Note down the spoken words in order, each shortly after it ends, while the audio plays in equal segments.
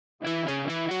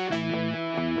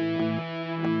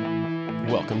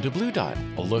Welcome to Blue Dot,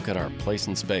 a look at our place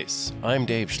in space. I'm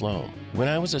Dave Schlom. When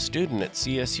I was a student at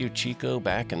CSU Chico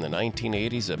back in the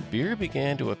 1980s, a beer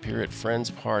began to appear at friends'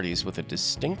 parties with a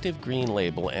distinctive green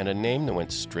label and a name that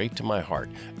went straight to my heart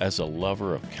as a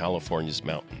lover of California's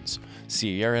mountains,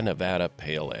 Sierra Nevada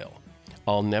Pale Ale.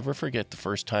 I'll never forget the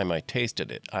first time I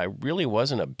tasted it. I really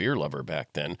wasn't a beer lover back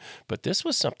then, but this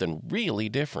was something really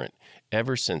different.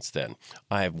 Ever since then,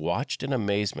 I have watched in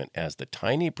amazement as the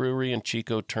tiny brewery in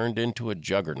Chico turned into a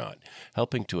juggernaut,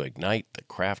 helping to ignite the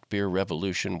craft beer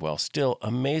revolution while still,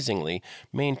 amazingly,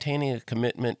 maintaining a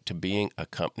commitment to being a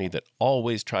company that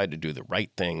always tried to do the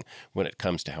right thing when it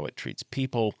comes to how it treats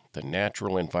people, the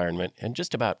natural environment, and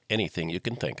just about anything you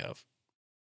can think of.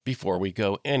 Before we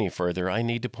go any further, I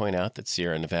need to point out that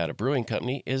Sierra Nevada Brewing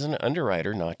Company is an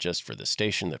underwriter not just for the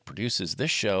station that produces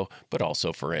this show, but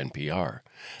also for NPR.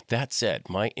 That said,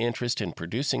 my interest in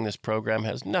producing this program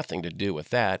has nothing to do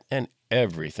with that and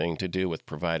everything to do with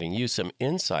providing you some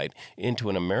insight into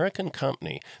an American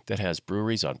company that has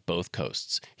breweries on both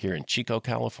coasts, here in Chico,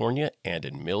 California, and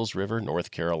in Mills River,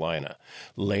 North Carolina.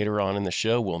 Later on in the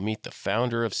show, we'll meet the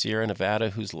founder of Sierra Nevada,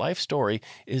 whose life story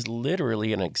is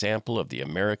literally an example of the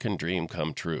American dream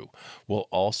come true. We'll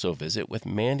also visit with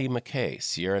Mandy McKay,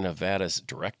 Sierra Nevada's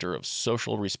Director of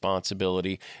Social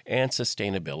Responsibility and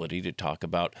Sustainability, to talk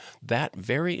about that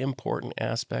very important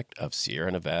aspect of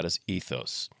Sierra Nevada's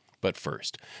ethos. But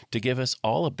first, to give us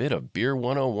all a bit of Beer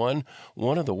 101,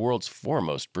 one of the world's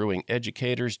foremost brewing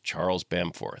educators, Charles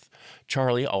Bamforth.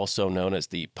 Charlie, also known as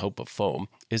the Pope of Foam,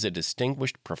 is a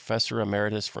distinguished professor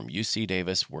emeritus from UC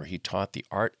Davis, where he taught the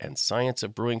art and science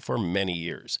of brewing for many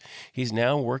years. He's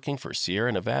now working for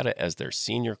Sierra Nevada as their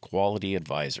senior quality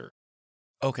advisor.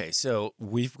 Okay, so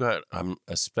we've got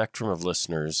a spectrum of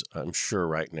listeners, I'm sure,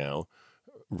 right now,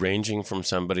 ranging from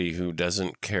somebody who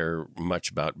doesn't care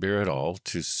much about beer at all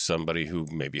to somebody who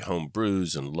maybe home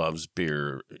brews and loves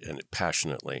beer and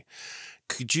passionately.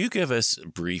 Could you give us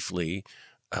briefly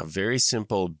a very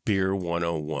simple Beer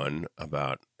 101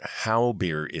 about how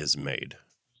beer is made?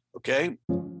 Okay.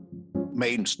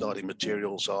 Main starting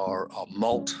materials are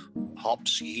malt,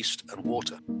 hops, yeast, and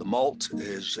water. The malt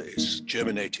is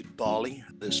germinated barley.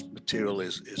 This material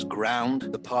is ground.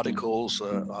 The particles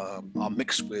are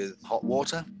mixed with hot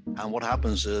water. And what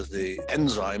happens is the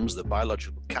enzymes, the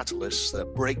biological catalysts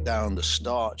that break down the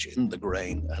starch in the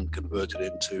grain and convert it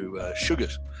into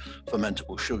sugars,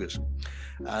 fermentable sugars.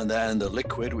 And then the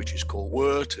liquid, which is called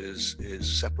wort, is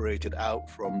separated out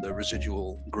from the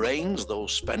residual grains.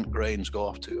 Those spent grains go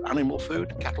off to animal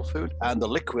food, cattle food. And the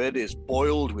liquid is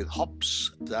boiled with hops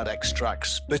that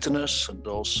extracts bitterness and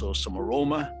also some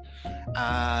aroma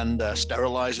and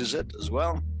sterilizes it as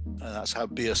well. And that's how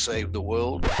beer saved the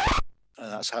world.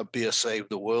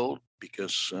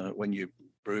 Because when you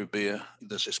brew beer,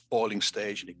 there's this boiling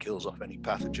stage and it kills off any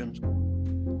pathogens.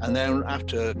 And then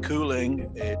after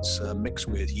cooling, it's mixed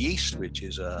with yeast, which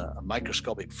is a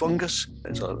microscopic fungus.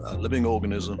 It's a living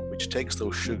organism which takes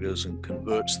those sugars and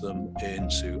converts them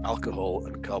into alcohol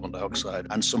and carbon dioxide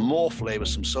and some more flavor,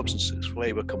 some substances.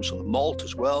 Flavor comes from the malt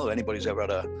as well. Anybody's ever had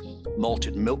a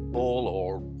malted milk ball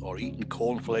or eaten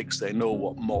cornflakes, they know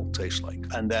what malt tastes like.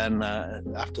 And then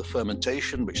after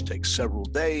fermentation, which takes several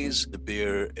days, the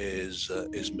beer is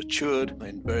matured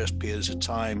in various periods of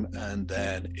time and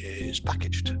then is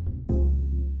packaged.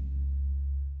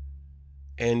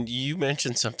 And you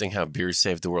mentioned something, how beer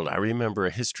saved the world. I remember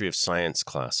a history of science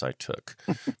class I took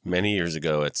many years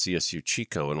ago at CSU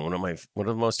Chico, and one of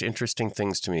the most interesting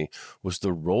things to me was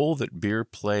the role that beer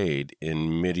played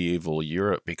in medieval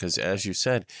Europe, because as you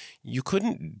said, you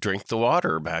couldn't drink the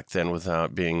water back then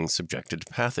without being subjected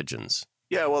to pathogens.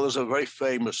 Yeah, well, there's a very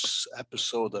famous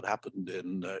episode that happened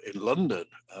in London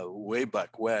way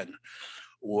back when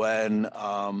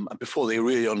before they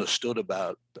really understood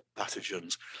about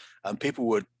pathogens, and people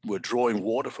were drawing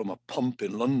water from a pump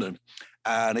in London,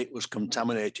 and it was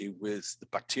contaminated with the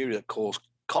bacteria that cause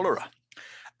cholera.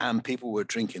 And people were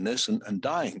drinking this and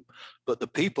dying. But the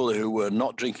people who were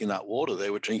not drinking that water, they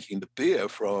were drinking the beer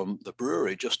from the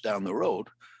brewery just down the road,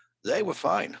 they were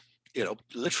fine. You know,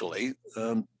 literally,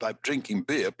 by drinking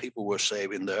beer, people were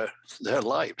saving their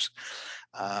lives.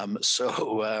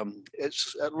 So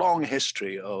it's a long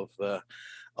history of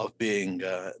being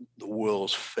the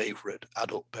world's favorite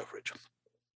adult beverage.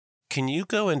 Can you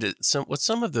go into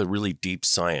some of the really deep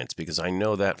science? Because I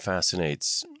know that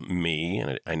fascinates me,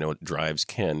 and I know it drives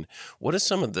Ken. What is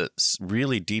some of the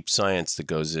really deep science that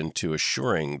goes into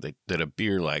assuring that a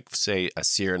beer like, say, a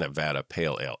Sierra Nevada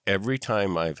Pale Ale, every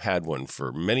time I've had one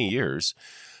for many years,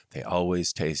 They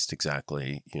always taste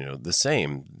exactly, the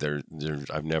same.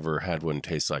 I've never had one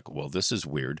taste like, well, this is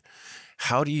weird.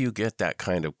 How do you get that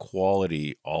kind of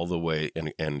quality all the way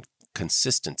and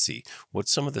consistency?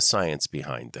 What's some of the science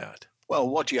behind that? Well,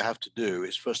 what you have to do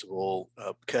is, first of all,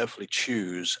 carefully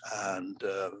choose and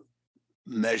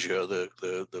measure the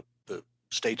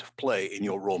state of play in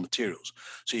your raw materials.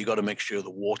 So you got to make sure the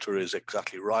water is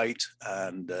exactly right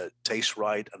and tastes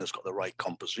right and it's got the right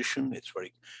composition. It's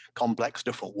very complex,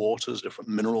 different waters, different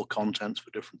mineral contents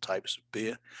for different types of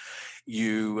beer.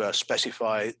 You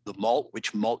specify the malt,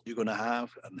 which malt you're going to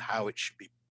have and how it should be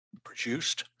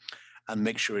produced, and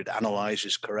make sure it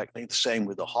analyzes correctly. The same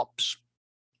with the hops.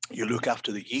 You look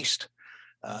after the yeast.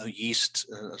 Yeast,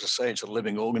 as I say, it's a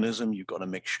living organism. You've got to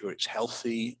make sure it's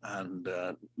healthy and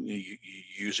you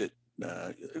use it.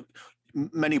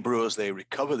 Many brewers, they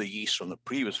recover the yeast from the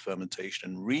previous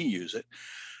fermentation and reuse it.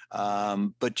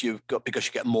 But because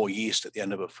you get more yeast at the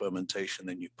end of a fermentation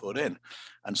than you put in.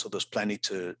 And so there's plenty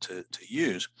to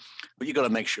use. But you've got to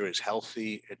make sure it's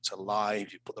healthy, it's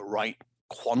alive, you put the right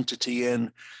quantity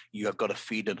in. You have got to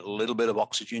feed it a little bit of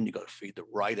oxygen. You've got to feed the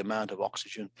right amount of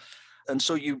oxygen. And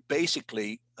so you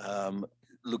basically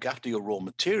look after your raw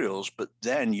materials, but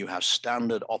then you have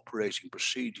standard operating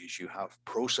procedures. You have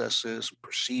processes,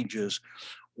 procedures,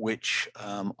 which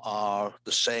are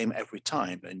the same every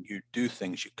time. And you do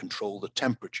things, you control the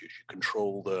temperatures, you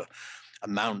control the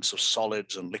amounts of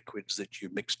solids and liquids that you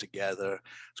mix together.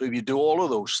 So if you do all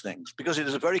of those things, because it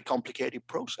is a very complicated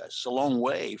process, it's a long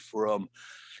way from,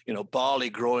 barley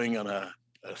growing on a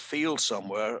field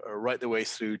somewhere right the way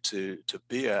through to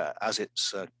beer as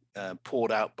it's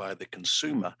poured out by the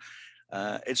consumer.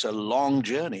 It's a long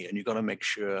journey, and you've got to make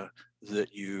sure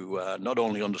that you not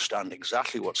only understand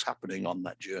exactly what's happening on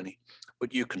that journey,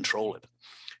 but you control it.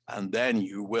 And then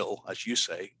you will, as you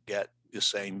say, get the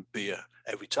same beer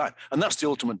every time. And that's the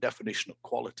ultimate definition of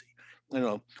quality.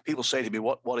 People say to me,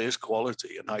 what is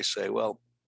quality? And I say, well,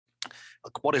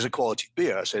 what is a quality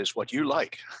beer? I say, it's what you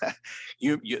like.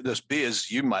 There's beers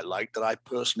you might like that I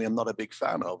personally am not a big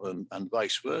fan of, and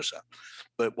vice versa.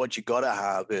 But what you got to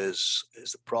have is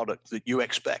the product that you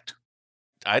expect.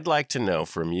 I'd like to know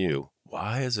from you,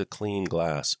 why is a clean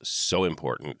glass so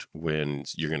important when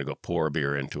you're going to go pour a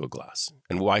beer into a glass?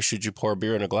 And why should you pour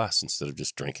beer in a glass instead of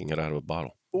just drinking it out of a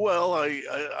bottle? Well,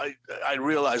 I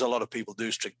realize a lot of people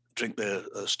do drink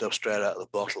the stuff straight out of the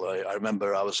bottle. I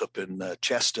remember I was up in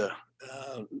Chester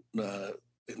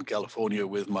in California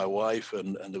with my wife,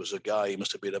 and there was a guy, he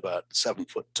must have been about 7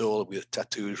 foot tall with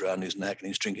tattoos around his neck, and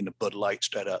he's drinking a Bud Light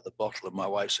straight out of the bottle. And my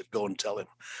wife said, go and tell him.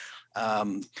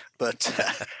 But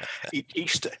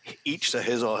each to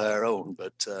his or her own.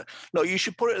 But no, you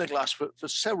should put it in a glass for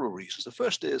several reasons. The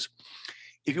first is,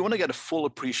 if you want to get a full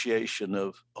appreciation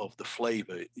of the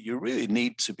flavor, you really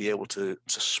need to be able to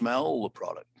smell the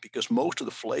product, because most of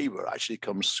the flavor actually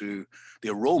comes through the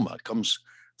aroma, comes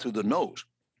through the nose.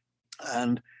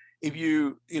 And if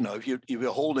you're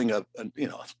holding a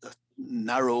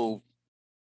narrow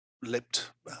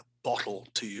lipped bottle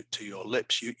to your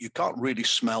lips, you can't really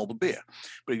smell the beer.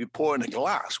 But if you pour in a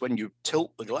glass, when you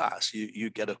tilt the glass, you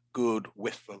get a good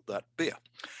whiff of that beer.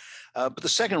 But the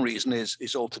second reason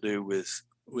is all to do with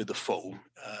the foam.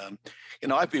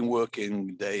 I've been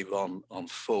working, Dave, on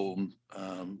foam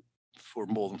for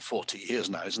more than 40 years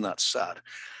now. Isn't that sad?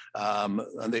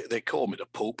 And they call me the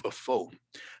Pope of foam.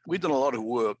 We've done a lot of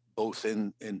work both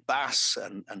in Bass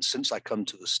and since I come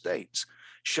to the States,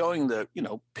 showing that,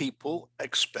 people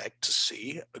expect to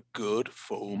see a good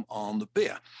foam on the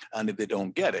beer. And if they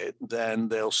don't get it, then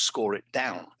they'll score it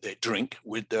down. They drink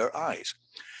with their eyes.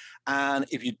 And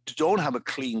if you don't have a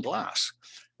clean glass,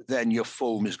 then your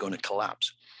foam is going to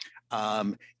collapse.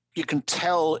 You can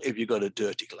tell if you've got a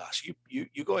dirty glass.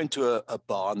 You go into a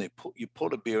bar and you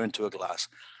put a beer into a glass,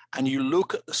 and you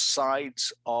look at the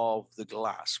sides of the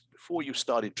glass before you've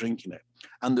started drinking it,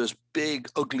 and there's big,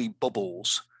 ugly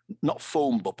bubbles, not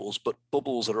foam bubbles, but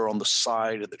bubbles that are on the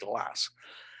side of the glass,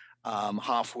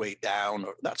 halfway down.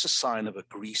 That's a sign of a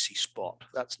greasy spot.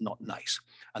 That's not nice.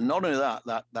 And not only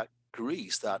that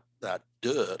grease, that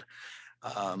dirt,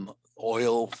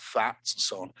 oil, fats, and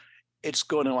so on, it's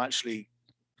going to actually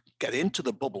get into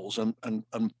the bubbles and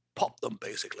pop them,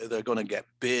 basically. They're going to get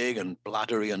big and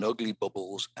bladdery and ugly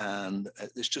bubbles, and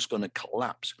it's just going to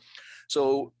collapse.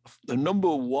 So the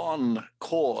number one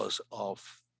cause of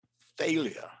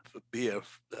failure for beer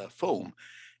foam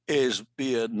is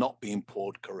beer not being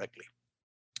poured correctly.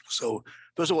 So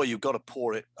first of all, you've got to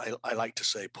pour it. I like to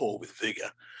say pour with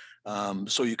vigor.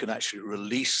 So you can actually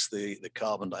release the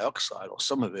carbon dioxide or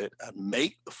some of it and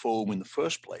make the foam in the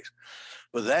first place.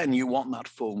 But then you want that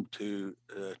foam to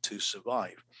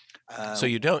survive. So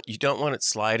you don't want it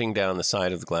sliding down the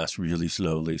side of the glass really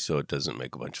slowly so it doesn't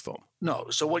make a bunch of foam. No.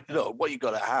 So what you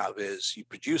got to have is you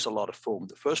produce a lot of foam in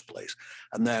the first place,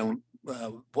 and then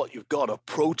what you've got are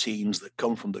proteins that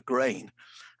come from the grain,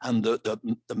 and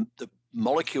the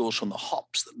molecules from the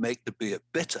hops that make the beer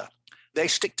bitter. They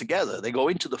stick together. They go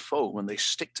into the foam and they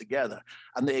stick together,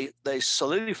 and they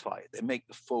solidify it. They make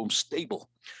the foam stable.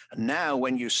 And now,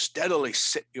 when you steadily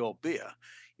sip your beer,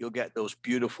 you'll get those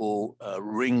beautiful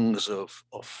rings of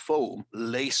foam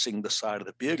lacing the side of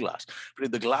the beer glass. But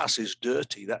if the glass is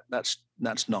dirty, that's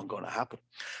not going to happen.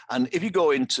 And if you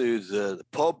go into the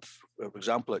pub, for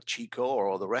example, at Chico,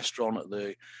 or the restaurant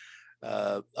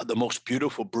at the most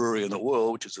beautiful brewery in the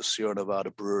world, which is the Sierra Nevada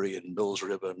Brewery in Mills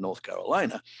River, North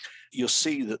Carolina, you'll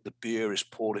see that the beer is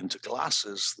poured into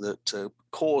glasses that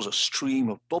cause a stream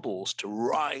of bubbles to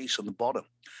rise from the bottom.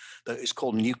 That is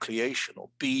called nucleation or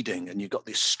beading, and you've got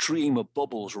this stream of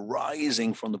bubbles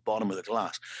rising from the bottom of the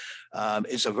glass.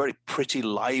 It's a very pretty,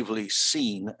 lively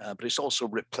scene, but it's also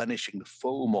replenishing the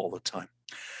foam all the time.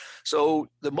 So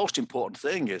the most important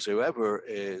thing is whoever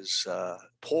is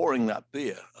pouring that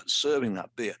beer and serving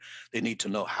that beer, they need to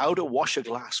know how to wash a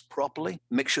glass properly,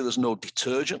 make sure there's no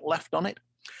detergent left on it.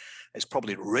 It's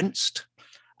probably rinsed,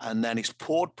 and then it's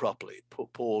poured properly,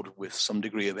 poured with some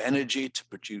degree of energy to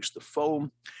produce the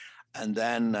foam. And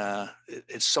then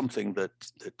it's something that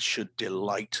should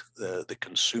delight the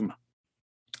consumer.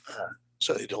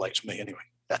 Certainly delights me anyway.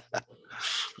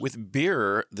 With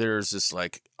beer, there's this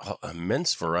like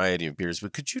immense variety of beers,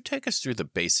 but could you take us through the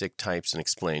basic types and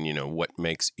explain, what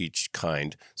makes each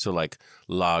kind? So like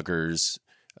lagers,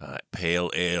 pale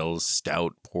ales,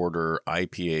 stout, porter,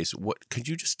 IPAs. Could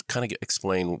you just kind of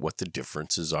explain what the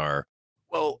differences are?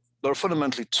 Well, there are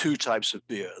fundamentally two types of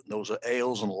beer. Those are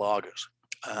ales and lagers.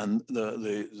 And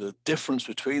the difference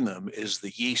between them is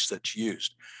the yeast that's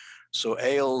used. So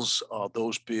ales are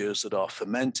those beers that are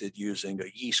fermented using a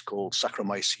yeast called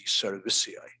Saccharomyces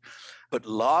cerevisiae. But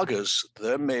lagers,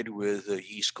 they're made with a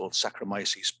yeast called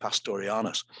Saccharomyces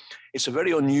pastorianus. It's a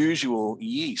very unusual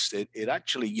yeast. It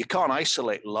actually, you can't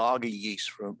isolate lager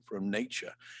yeast from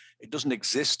nature. It doesn't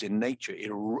exist in nature.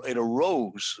 It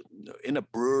arose in a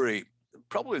brewery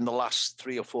probably in the last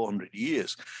 300 or 400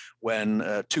 years, when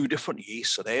two different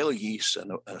yeasts, an ale yeast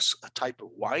and a type of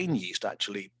wine yeast,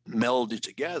 actually melded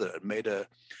together and made a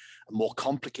more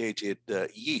complicated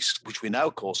yeast, which we now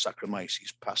call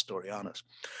Saccharomyces pastorianus.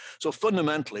 So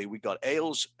fundamentally, we got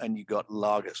ales and you got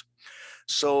lagers.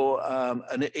 So,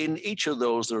 and in each of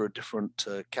those, there are different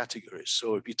categories.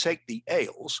 So if you take the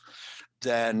ales,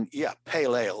 then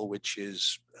pale ale, which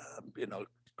is,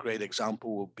 great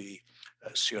example would be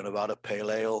Sierra Nevada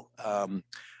Pale Ale.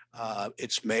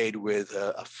 It's made with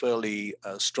a fairly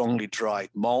strongly dried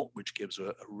malt, which gives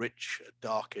a rich,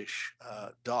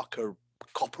 darker,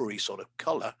 coppery sort of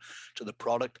color to the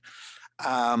product.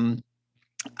 And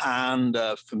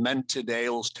fermented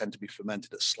ales tend to be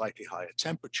fermented at slightly higher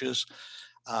temperatures.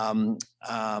 And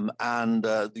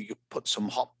you put some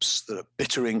hops that are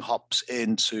bittering hops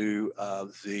into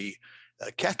the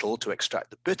kettle to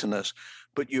extract the bitterness,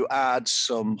 but you add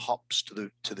some hops to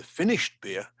the finished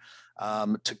beer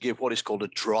to give what is called a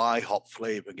dry hop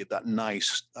flavor, give that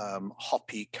nice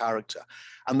hoppy character.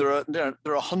 And there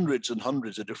are hundreds and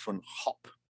hundreds of different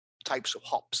types of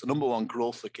hops. The number one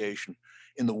growth location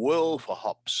in the world for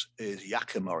hops is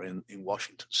Yakima in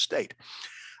Washington State.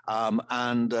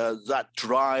 And that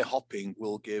dry hopping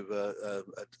will give a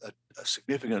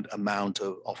significant amount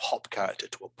of hop character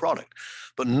to a product,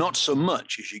 but not so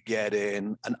much as you get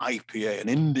in an IPA, an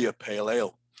India Pale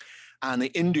Ale. And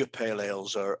the India Pale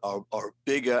Ales are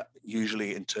bigger,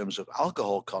 usually in terms of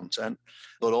alcohol content,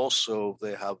 but also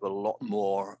they have a lot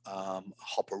more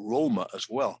hop aroma as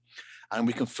well. And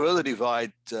we can further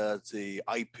divide the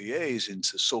IPAs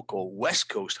into so-called West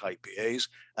Coast IPAs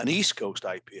and East Coast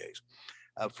IPAs.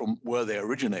 From where they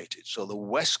originated. So the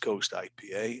West Coast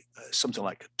IPA, something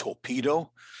like a torpedo,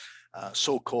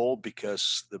 so-called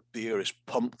because the beer is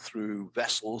pumped through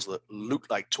vessels that look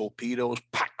like torpedoes,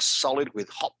 packed solid with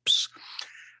hops,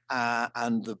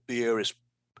 and the beer is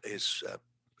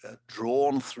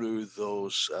drawn through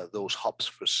those hops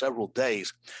for several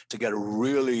days to get a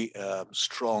really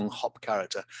strong hop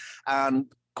character and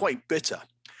quite bitter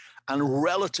and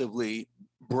relatively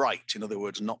bright. In other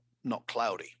words, not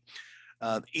cloudy.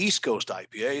 East Coast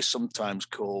IPAs, sometimes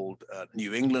called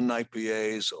New England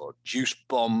IPAs or juice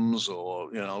bombs, or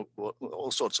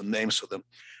all sorts of names for them.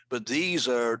 But these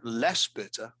are less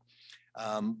bitter,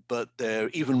 but they're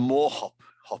even more hop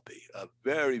hoppy,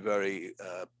 very, very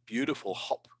beautiful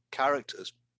hop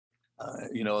characters.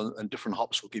 And different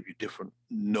hops will give you different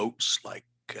notes like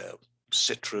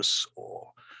citrus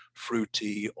or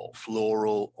fruity or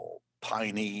floral or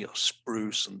piney or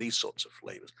spruce and these sorts of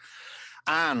flavors.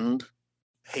 And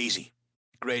hazy.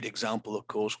 Great example, of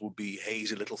course, would be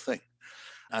Hazy Little Thing.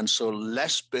 And so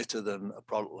less bitter than a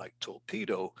product like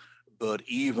Torpedo, but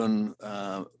even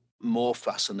more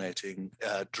fascinating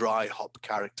dry hop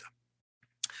character.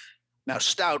 Now,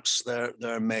 stouts,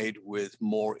 they're made with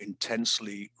more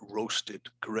intensely roasted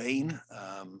grain.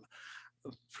 A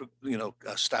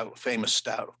famous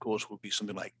stout, of course, would be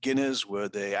something like Guinness, where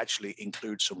they actually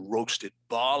include some roasted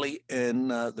barley in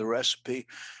the recipe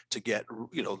to get,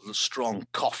 the strong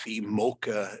coffee,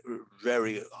 mocha,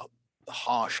 very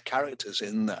harsh characters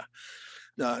in there.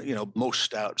 Most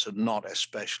stouts are not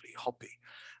especially hoppy.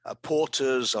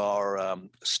 Porters are a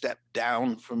step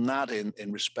down from that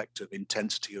in respect of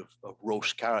intensity of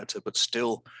roast character, but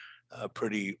still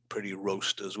pretty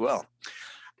roast as well.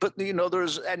 But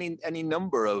there's any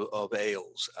number of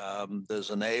ales. There's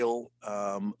an ale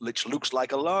which looks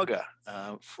like a lager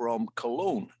from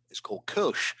Cologne. It's called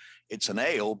Kirsch. It's an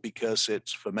ale because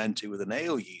it's fermented with an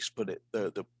ale yeast, but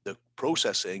the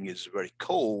processing is very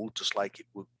cold, just like it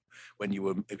would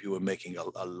if you were making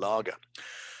a lager.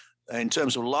 In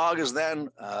terms of lagers, then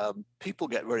people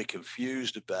get very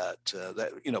confused about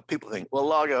that. People think, well,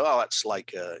 lager, that's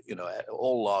like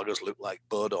all lagers look like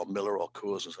Bud or Miller or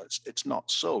Coors. It's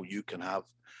not so. You can have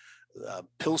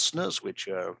pilsners, which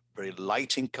are very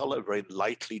light in color, very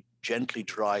lightly, gently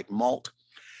dried malt,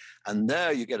 and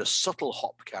there you get a subtle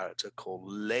hop character called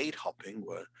late hopping,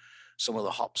 where some of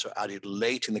the hops are added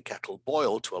late in the kettle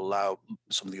boil to allow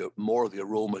more of the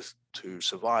aromas to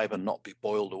survive and not be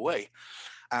boiled away,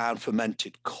 and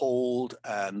fermented cold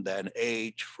and then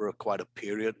aged for quite a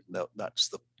period. That's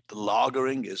the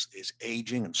lagering is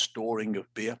aging and storing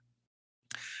of beer.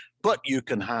 But you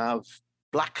can have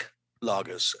black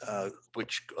lagers,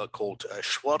 which are called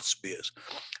Schwarzbiers,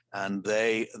 and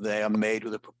they are made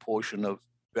with a proportion of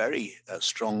very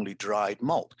strongly dried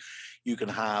malt. You can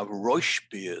have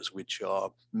Rauchbiers, which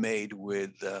are made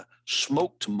with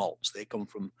smoked malts. They come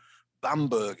from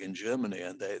Bamberg in Germany,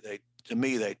 and they to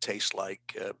me, they taste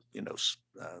like,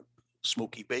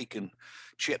 smoky bacon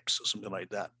chips or something like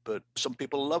that. But some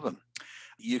people love them.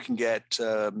 You can get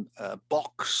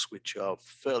Bocks, which are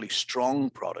fairly strong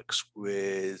products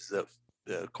with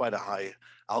quite a high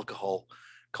alcohol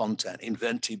content,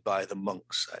 invented by the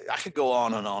monks. I could go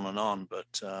on and on and on,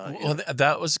 but...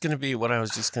 that was going to be what I was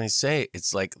just going to say.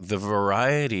 It's like the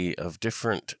variety of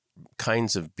different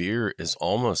kinds of beer is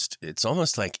almost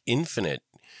like infinite.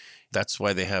 That's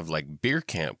why they have like beer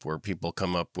camp, where people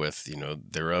come up with,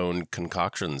 their own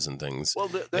concoctions and things.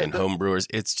 And home brewers,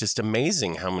 it's just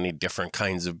amazing how many different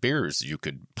kinds of beers you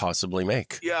could possibly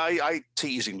make. Yeah, I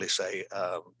teasingly say,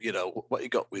 what you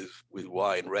got with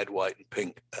wine, red, white, and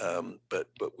pink, but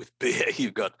with beer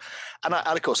you've got, and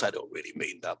of course I don't really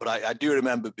mean that, but I do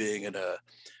remember being in a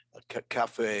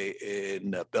cafe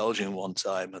in Belgium one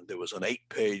time, and there was an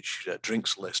 8-page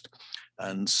drinks list,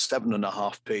 and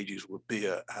 7.5 pages were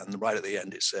beer, and right at the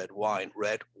end it said wine,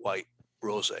 red, white,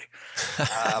 rosé,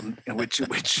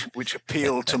 which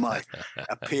appealed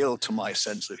to my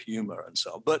sense of humor and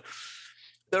so on. But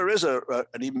there is an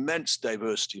immense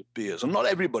diversity of beers, and not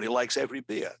everybody likes every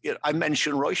beer. I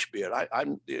mentioned Rauch beer.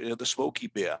 I'm the smoky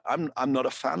beer. I'm not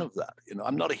a fan of that.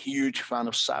 I'm not a huge fan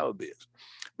of sour beers,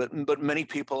 but many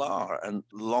people are, and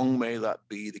long may that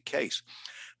be the case.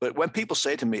 But when people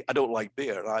say to me, I don't like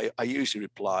beer, I usually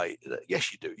reply,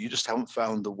 yes, you do. You just haven't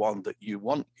found the one that you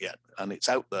want yet, and it's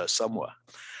out there somewhere.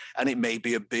 And it may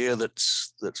be a beer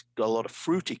that's got a lot of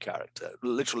fruity character,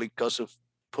 literally because of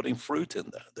putting fruit in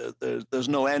there. There's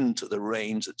no end to the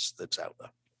range that's out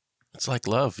there. It's like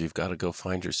love. You've got to go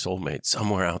find your soulmate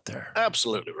somewhere out there.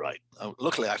 Absolutely right.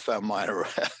 Luckily, I found mine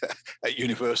at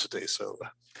university, so...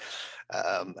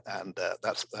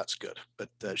 that's good. But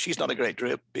she's not a great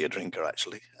beer drinker,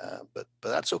 actually. But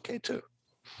that's okay too.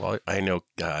 Well, I know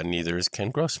neither is Ken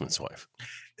Grossman's wife.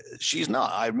 She's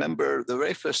not. I remember the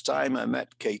very first time I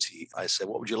met Katie, I said,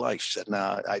 "What would you like?" She said,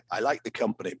 "No, I like the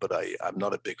company, but I'm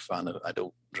not a big fan of. I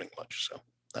don't drink much,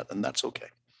 and that's okay."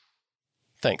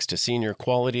 Thanks to Senior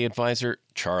Quality Advisor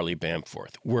Charlie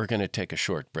Bamforth. We're going to take a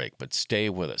short break, but stay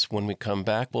with us. When we come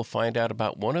back, we'll find out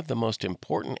about one of the most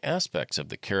important aspects of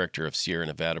the character of Sierra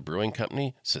Nevada Brewing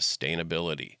Company,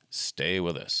 sustainability. Stay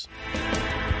with us.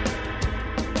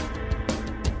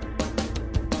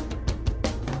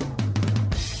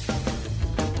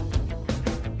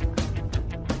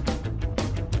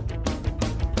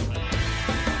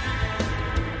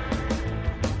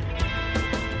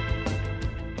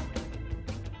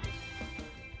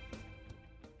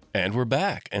 And we're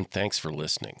back, and thanks for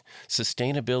listening.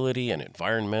 Sustainability and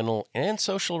environmental and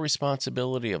social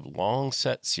responsibility have long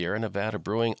set Sierra Nevada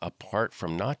Brewing apart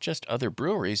from not just other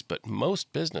breweries, but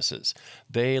most businesses.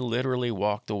 They literally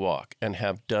walk the walk and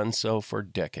have done so for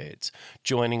decades.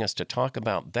 Joining us to talk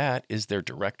about that is their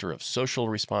Director of Social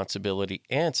Responsibility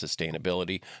and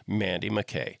Sustainability, Mandy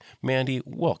McKay. Mandy,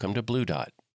 welcome to Blue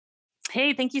Dot.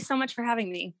 Hey, thank you so much for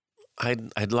having me.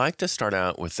 I'd like to start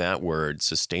out with that word,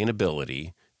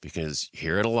 sustainability, because you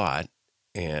hear it a lot.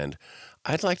 And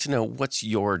I'd like to know, what's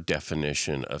your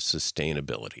definition of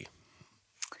sustainability?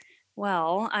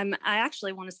 Well, I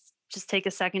actually want to just take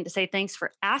a second to say thanks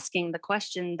for asking the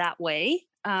question that way.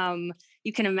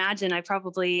 You can imagine I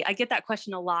get that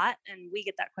question a lot, and we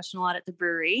get that question a lot at the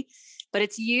brewery, but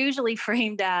it's usually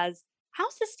framed as, how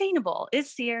sustainable is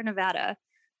Sierra Nevada?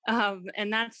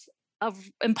 And that's an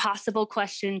impossible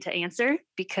question to answer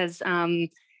because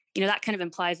that kind of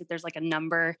implies that there's like a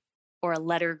number or a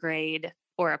letter grade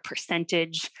or a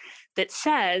percentage that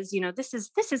says, this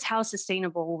is how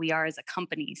sustainable we are as a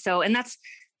company. So, and that's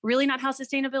really not how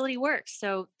sustainability works.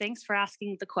 So thanks for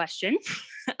asking the question.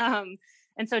 And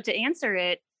so to answer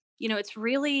it, it's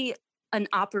really an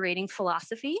operating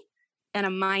philosophy and a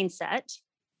mindset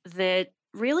that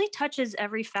really touches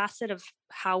every facet of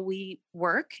how we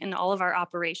work and all of our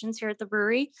operations here at the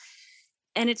brewery.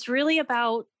 And it's really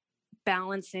about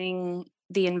balancing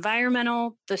the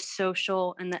environmental, the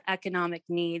social, and the economic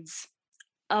needs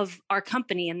of our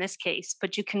company in this case.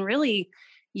 But you can really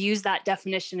use that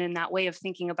definition in that way of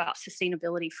thinking about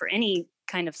sustainability for any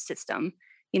kind of system,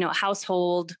 a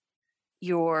household,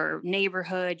 your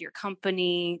neighborhood, your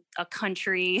company, a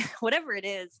country, whatever it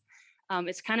is.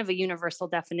 It's kind of a universal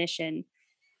definition.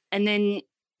 And then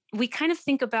we kind of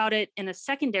think about it in a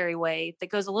secondary way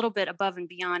that goes a little bit above and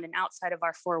beyond and outside of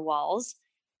our four walls.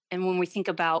 And when we think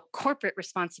about corporate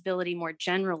responsibility more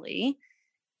generally,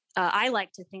 I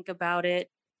like to think about it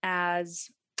as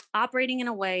operating in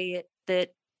a way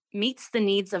that meets the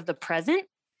needs of the present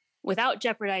without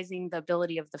jeopardizing the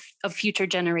ability of future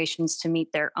generations to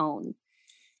meet their own.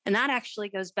 And that actually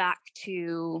goes back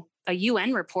to a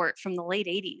UN report from the late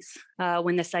 80s,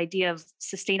 when this idea of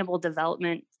sustainable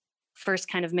development first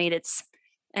kind of made its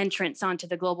entrance onto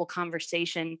the global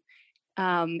conversation.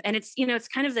 And it's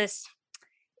kind of this,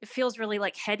 it feels really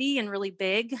like heady and really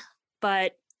big.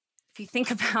 But if you think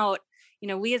about,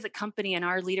 we as a company and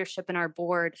our leadership and our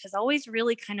board has always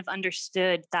really kind of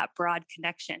understood that broad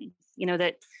connection,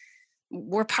 that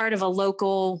we're part of a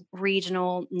local,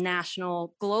 regional,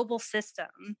 national, global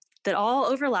system that all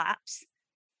overlaps.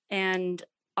 And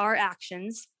our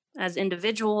actions as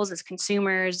individuals, as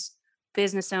consumers,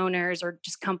 business owners, or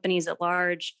just companies at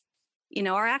large,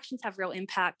 our actions have real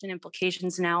impact and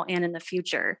implications now and in the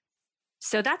future.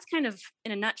 So that's kind of,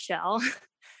 in a nutshell,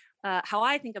 how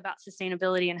I think about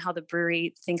sustainability and how the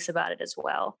brewery thinks about it as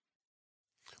well.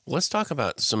 Let's talk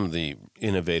about some of the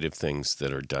innovative things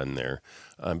that are done there,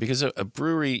 because a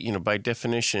brewery, by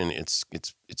definition, it's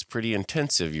pretty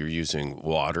intensive. You're using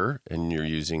water and you're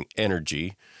using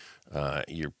energy.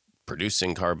 You're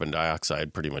producing carbon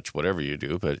dioxide, pretty much whatever you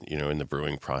do, but in the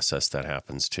brewing process that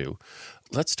happens too.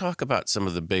 Let's talk about some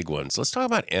of the big ones. Let's talk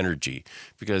about energy,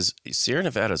 because Sierra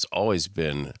Nevada has always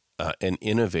been an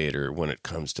innovator when it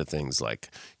comes to things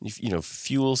like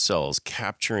fuel cells,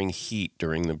 capturing heat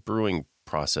during the brewing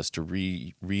process to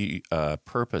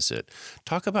repurpose it.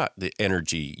 Talk about the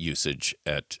energy usage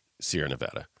at Sierra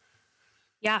Nevada.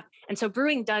 Yeah, and so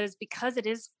brewing does, because it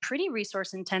is pretty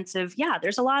resource intensive. Yeah,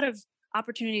 there's a lot of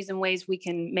opportunities and ways we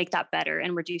can make that better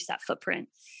and reduce that footprint.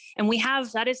 And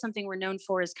that is something we're known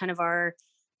for, is kind of our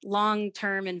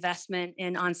long-term investment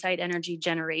in on-site energy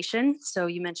generation. So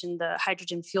you mentioned the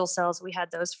hydrogen fuel cells. We had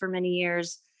those for many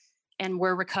years, and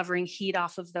we're recovering heat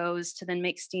off of those to then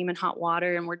make steam and hot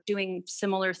water. And we're doing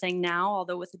similar thing now,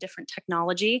 although with a different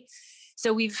technology.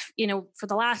 So we've, for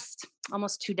the last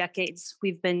almost 2 decades,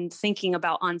 we've been thinking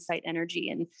about on-site energy,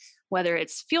 and whether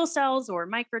it's fuel cells or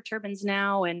microturbines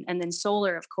now, and then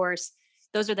solar, of course,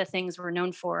 those are the things we're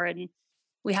known for. And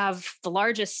we have the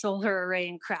largest solar array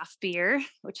in craft beer,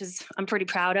 which I'm pretty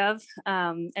proud of.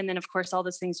 And then, of course, all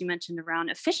those things you mentioned around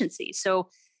efficiency. So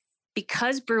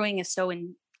because brewing is so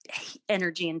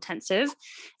energy intensive,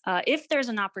 if there's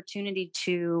an opportunity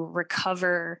to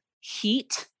recover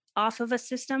heat off of a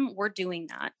system, we're doing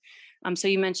that. So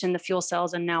you mentioned the fuel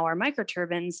cells and now our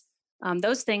microturbines.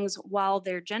 Those things, while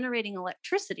they're generating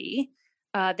electricity,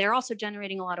 they're also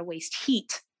generating a lot of waste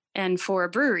heat. And for a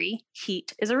brewery,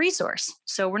 heat is a resource.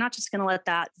 So we're not just going to let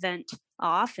that vent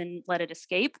off and let it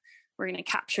escape. We're going to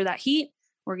capture that heat.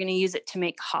 We're going to use it to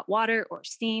make hot water or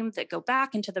steam that go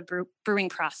back into the brewing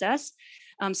process.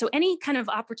 So any kind of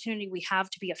opportunity we have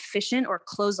to be efficient or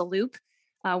close a loop,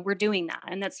 we're doing that.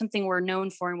 And that's something we're known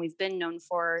for and we've been known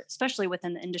for, especially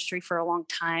within the industry for a long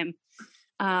time.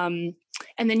 And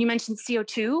then you mentioned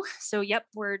CO2. So yep,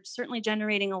 we're certainly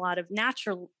generating a lot of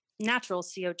natural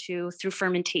CO2 through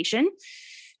fermentation.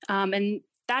 And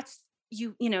that's,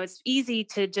 it's easy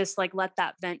to just like let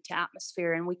that vent to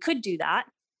atmosphere. And we could do that.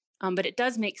 But it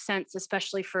does make sense,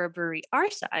 especially for a brewery our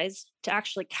size, to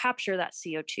actually capture that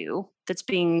CO2 that's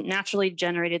being naturally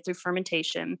generated through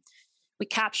fermentation. We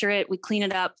capture it, we clean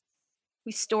it up,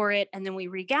 we store it, and then we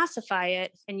regasify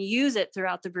it and use it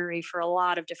throughout the brewery for a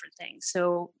lot of different things.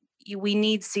 So we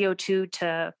need CO2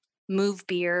 to move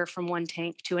beer from one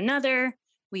tank to another.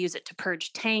 We use it to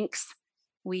purge tanks.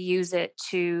 We use it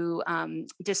to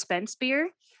dispense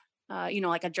beer.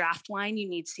 Like a draft line, you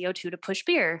need CO2 to push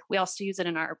beer. We also use it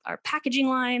in our packaging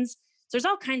lines. So there's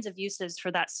all kinds of uses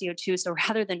for that CO2. So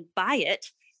rather than buy it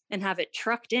and have it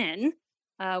trucked in,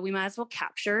 we might as well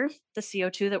capture the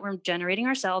CO2 that we're generating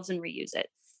ourselves and reuse it.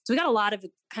 So we got a lot of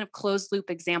kind of closed loop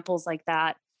examples like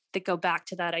that go back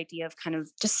to that idea of kind of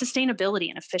just sustainability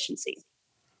and efficiency.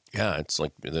 Yeah, it's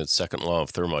like the second law of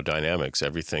thermodynamics.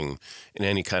 Everything in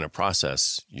any kind of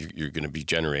process, you're going to be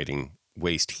generating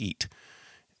waste heat.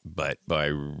 But by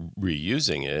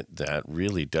reusing it, that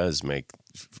really does make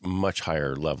much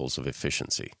higher levels of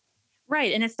efficiency.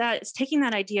 Right. And it's taking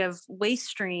that idea of waste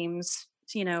streams,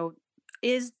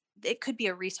 it could be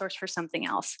a resource for something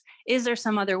else. Is there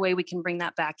some other way we can bring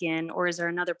that back in, or is there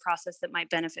another process that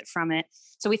might benefit from it?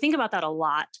 So we think about that a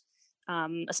lot,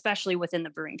 especially within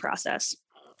the brewing process.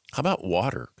 How about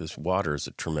water? Because water is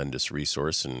a tremendous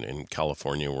resource. And in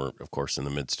California, we're, of course, in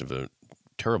the midst of a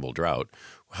terrible drought.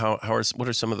 What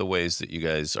are some of the ways that you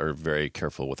guys are very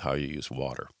careful with how you use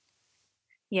water?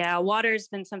 Yeah, water's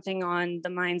been something on the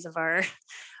minds of our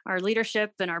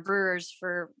leadership and our brewers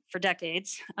for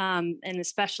decades. And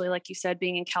especially, like you said,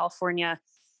 being in California,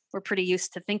 we're pretty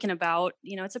used to thinking about,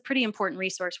 it's a pretty important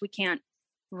resource. We can't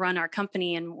run our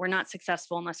company and we're not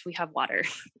successful unless we have water,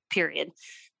 period.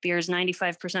 Beer is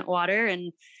 95% water,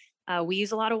 and we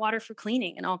use a lot of water for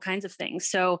cleaning and all kinds of things.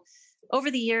 So over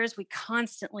the years, we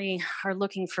constantly are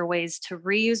looking for ways to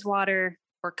reuse water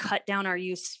or cut down our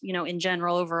use, in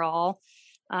general overall.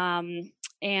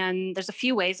 And there's a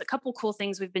few ways, a couple cool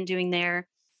things we've been doing there.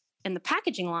 In the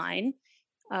packaging line,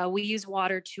 we use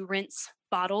water to rinse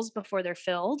bottles before they're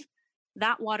filled.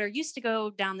 That water used to go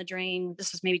down the drain.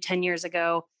 This was maybe 10 years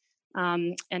ago.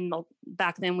 And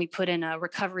back then we put in a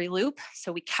recovery loop.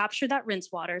 So we capture that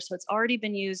rinse water. So it's already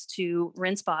been used to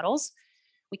rinse bottles.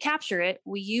 We capture it,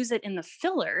 we use it in the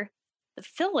filler. The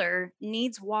filler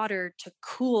needs water to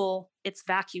cool its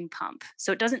vacuum pump.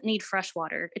 So it doesn't need fresh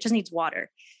water, it just needs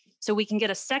water. So we can get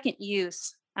a second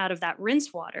use out of that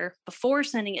rinse water before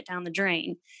sending it down the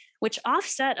drain, which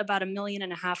offset about 1.5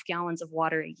 million gallons of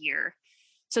water a year.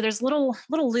 So there's little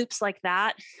loops like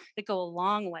that go a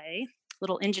long way,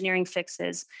 little engineering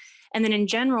fixes. And then in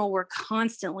general, we're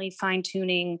constantly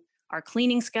fine-tuning our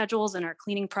cleaning schedules and our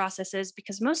cleaning processes,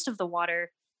 because most of the water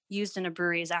used in a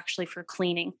brewery is actually for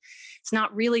cleaning. It's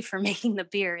not really for making the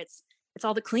beer. It's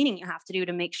all the cleaning you have to do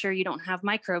to make sure you don't have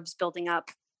microbes building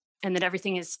up and that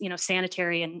everything is,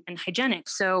 sanitary and hygienic.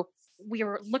 So we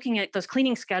were looking at those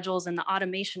cleaning schedules and the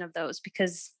automation of those,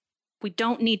 because we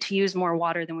don't need to use more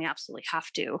water than we absolutely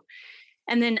have to.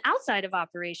 And then outside of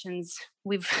operations,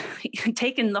 we've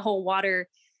taken the whole water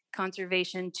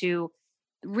conservation to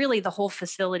really the whole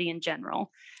facility in general.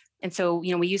 And so,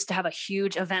 we used to have a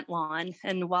huge event lawn.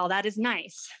 And while that is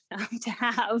nice to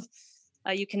have,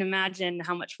 you can imagine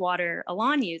how much water a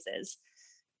lawn uses.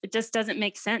 It just doesn't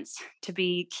make sense to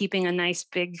be keeping a nice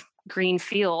big green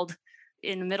field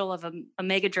in the middle of a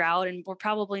mega drought. And we're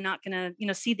probably not going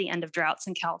to, see the end of droughts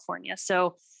in California.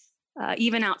 So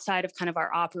even outside of kind of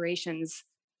our operations,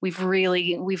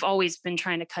 we've always been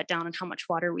trying to cut down on how much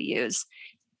water we use.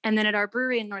 And then at our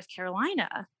brewery in North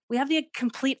Carolina, we have the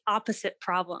complete opposite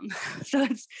problem. So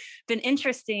it's been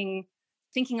interesting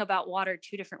thinking about water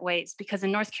two different ways, because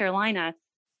in North Carolina,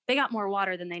 they got more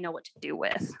water than they know what to do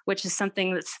with, which is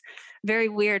something that's very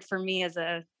weird for me as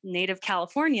a native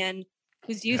Californian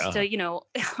who's used to,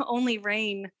 only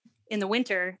rain in the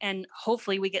winter, and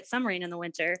hopefully we get some rain in the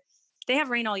winter. They have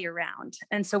rain all year round.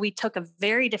 And so we took a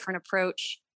very different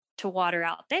approach to water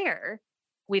out there.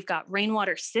 We've got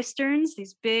rainwater cisterns,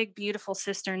 these big, beautiful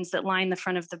cisterns that line the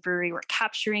front of the brewery. We're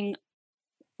capturing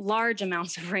large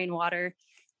amounts of rainwater.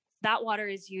 That water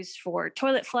is used for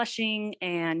toilet flushing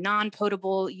and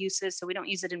non-potable uses. So we don't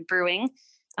use it in brewing,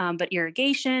 but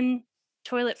irrigation,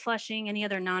 toilet flushing, any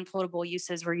other non-potable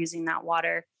uses, we're using that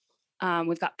water.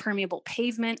 We've got permeable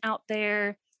pavement out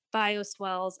there,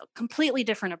 bioswales, a completely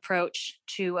different approach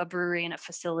to a brewery and a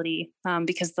facility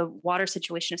because the water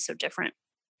situation is so different.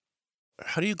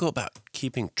 How do you go about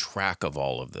keeping track of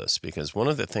all of this? Because one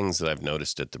of the things that I've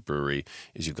noticed at the brewery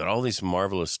is you've got all these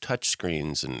marvelous touch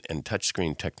screens and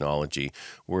touchscreen technology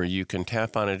where you can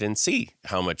tap on it and see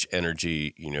how much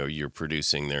energy, you're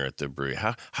producing there at the brewery.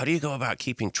 How do you go about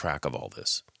keeping track of all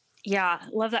this? Yeah,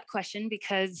 love that question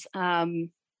because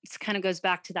it kind of goes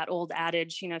back to that old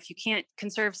adage, if you can't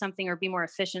conserve something or be more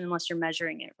efficient unless you're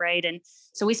measuring it, right? And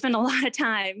so we spend a lot of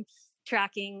time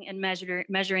tracking and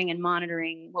measuring and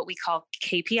monitoring what we call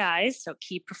KPIs, so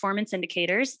key performance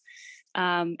indicators.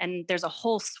 And there's a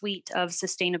whole suite of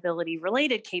sustainability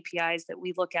related KPIs that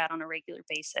we look at on a regular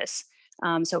basis.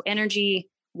 So energy,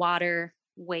 water,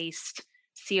 waste,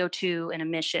 CO2, and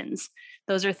emissions.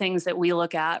 Those are things that we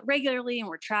look at regularly, and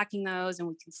we're tracking those, and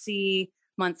we can see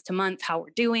month to month how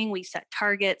we're doing. We set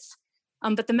targets.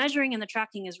 But the measuring and the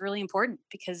tracking is really important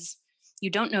because you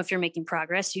don't know if you're making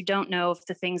progress. You don't know if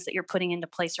the things that you're putting into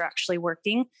place are actually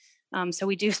working. So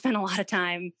we do spend a lot of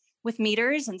time with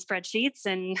meters and spreadsheets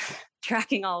and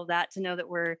tracking all of that to know that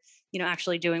we're,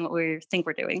 actually doing what we think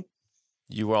we're doing.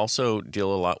 You also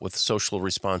deal a lot with social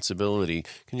responsibility.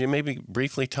 Can you maybe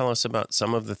briefly tell us about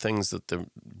some of the things that the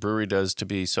brewery does to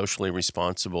be socially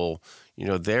responsible,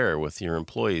 there with your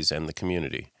employees and the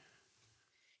community?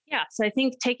 Yeah, so I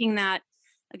think taking that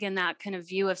kind of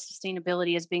view of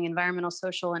sustainability as being environmental,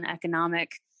 social, and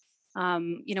economic.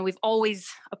 We've always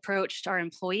approached our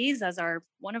employees as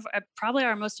probably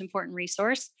our most important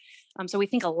resource. So we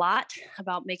think a lot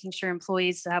about making sure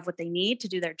employees have what they need to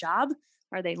do their job.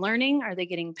 Are they learning? Are they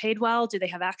getting paid well? Do they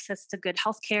have access to good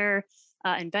healthcare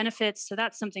and benefits? So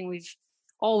that's something we've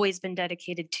always been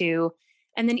dedicated to.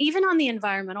 And then even on the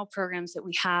environmental programs that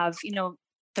we have,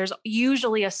 there's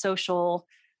usually a social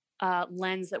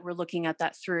lens that we're looking at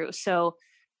that through. So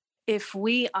if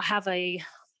we have a,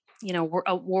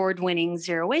 award-winning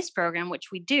zero waste program, which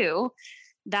we do,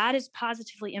 that is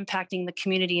positively impacting the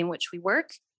community in which we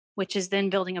work, which is then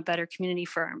building a better community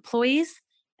for our employees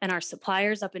and our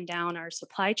suppliers up and down our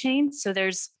supply chain. So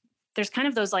there's kind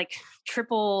of those like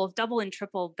double and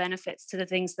triple benefits to the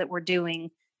things that we're doing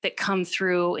that come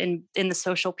through in the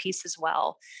social piece as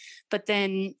well. But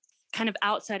then kind of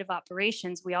outside of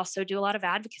operations, we also do a lot of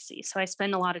advocacy. So I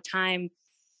spend a lot of time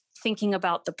thinking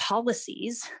about the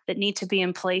policies that need to be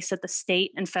in place at the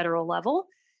state and federal level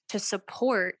to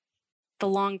support the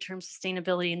long-term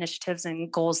sustainability initiatives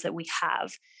and goals that we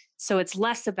have. So it's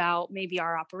less about maybe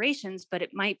our operations, but it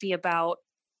might be about,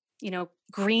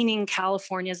 greening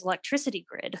California's electricity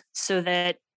grid so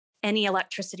that any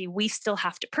electricity we still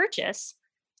have to purchase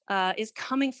is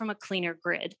coming from a cleaner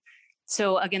grid.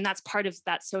 So again, that's part of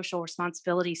that social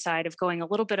responsibility side of going a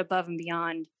little bit above and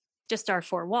beyond just our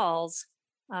four walls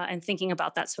and thinking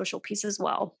about that social piece as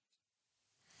well.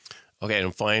 Okay,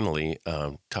 and finally,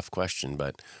 tough question,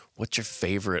 but what's your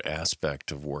favorite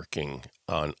aspect of working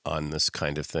on this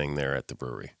kind of thing there at the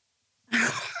brewery?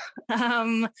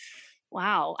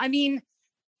 Wow. I mean,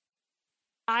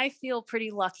 I feel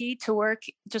pretty lucky to work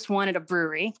just one at a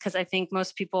brewery because I think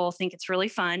most people think it's really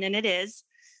fun, and it is.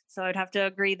 So I'd have to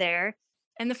agree there.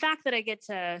 And the fact that I get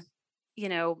to,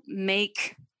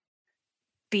 make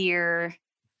beer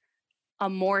a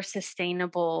more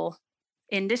sustainable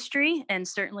industry and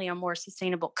certainly a more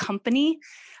sustainable company.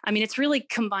 I mean, it's really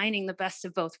combining the best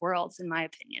of both worlds, in my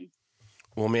opinion.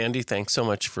 Well, Mandy, thanks so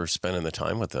much for spending the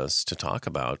time with us to talk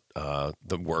about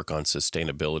the work on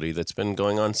sustainability that's been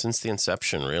going on since the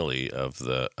inception, really, of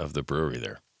the brewery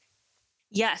there.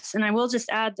 Yes, and I will just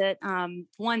add that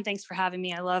one, thanks for having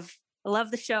me. I love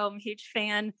the show. I'm a huge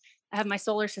fan. I have my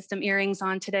solar system earrings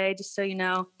on today, just so you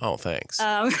know. Oh, thanks.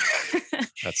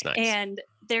 That's nice. And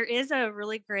there is a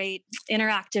really great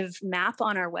interactive map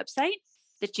on our website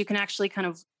that you can actually kind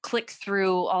of click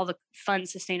through all the fun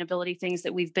sustainability things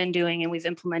that we've been doing and we've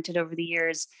implemented over the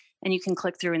years. And you can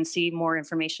click through and see more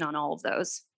information on all of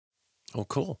those. Oh,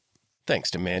 cool.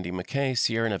 Thanks to Mandy McKay,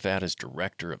 Sierra Nevada's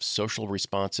Director of Social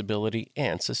Responsibility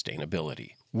and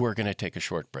Sustainability. We're going to take a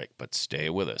short break, but stay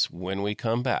with us. When we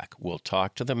come back, we'll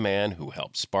talk to the man who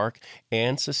helped spark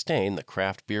and sustain the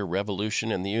craft beer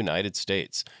revolution in the United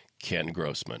States, Ken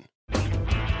Grossman.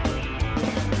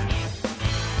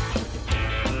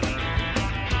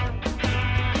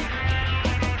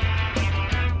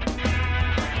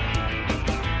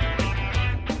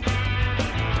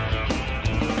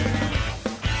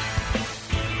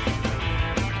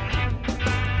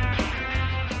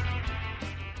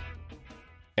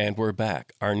 And we're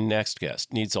back. Our next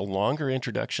guest needs a longer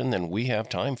introduction than we have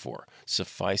time for.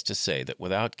 Suffice to say that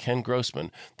without Ken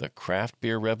Grossman, the craft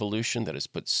beer revolution that has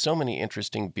put so many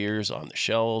interesting beers on the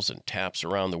shelves and taps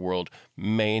around the world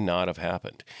may not have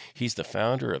happened. He's the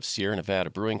founder of Sierra Nevada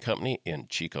Brewing Company in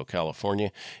Chico,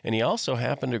 California, and he also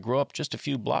happened to grow up just a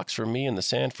few blocks from me in the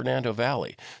San Fernando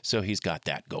Valley, so he's got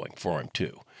that going for him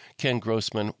too. Ken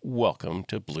Grossman, welcome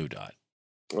to Blue Dot.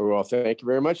 Well, thank you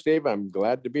very much, Dave. I'm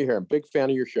glad to be here. I'm a big fan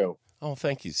of your show. Oh,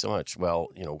 thank you so much. Well,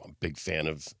 I'm a big fan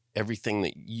of everything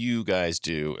that you guys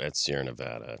do at Sierra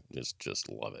Nevada. Just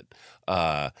love it.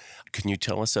 Can you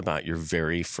tell us about your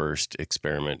very first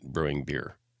experiment brewing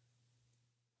beer?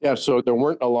 Yeah, so there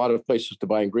weren't a lot of places to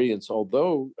buy ingredients,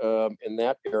 although in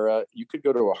that era, you could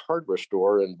go to a hardware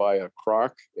store and buy a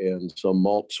crock and some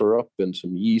malt syrup and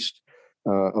some yeast,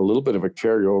 a little bit of a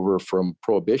carryover from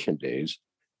Prohibition days.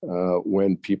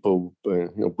 When people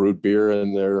brewed beer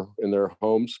in their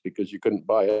homes because you couldn't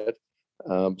buy it.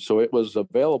 So it was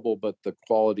available, but the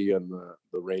quality and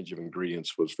the range of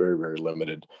ingredients was very, very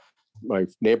limited. My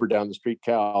neighbor down the street,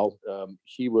 Cal,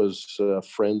 he was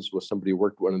friends with somebody who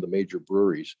worked at one of the major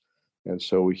breweries. And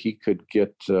so he could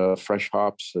get fresh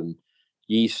hops and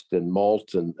yeast and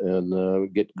malt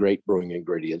and get great brewing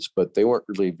ingredients, but they weren't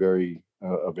really very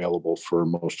available for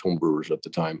most home brewers at the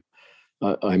time.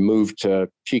 I moved to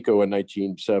Chico in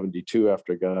 1972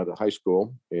 after I got out of high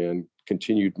school and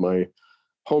continued my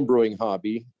home brewing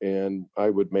hobby. And I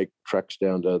would make treks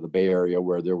down to the Bay Area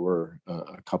where there were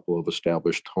a couple of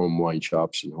established home wine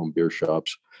shops and home beer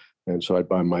shops. And so I'd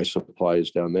buy my supplies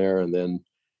down there. And then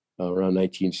around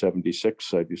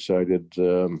 1976, I decided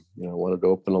I wanted to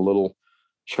open a little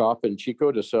shop in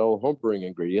Chico to sell home brewing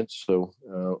ingredients. So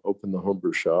opened the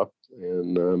homebrew shop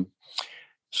and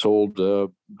sold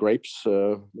grapes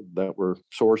that were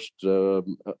sourced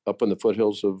up in the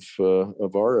foothills of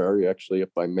our area, actually up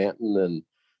by Manton and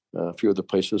a few other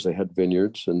places. They had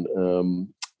vineyards and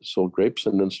sold grapes,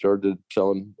 and then started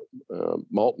selling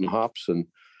malt and hops and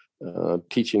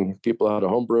teaching people how to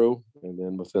homebrew. And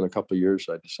then within a couple of years,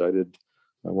 I decided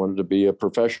I wanted to be a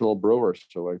professional brewer.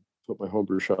 So I put my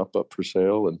homebrew shop up for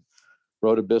sale and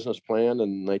wrote a business plan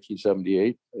in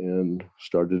 1978 and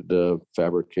started to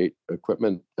fabricate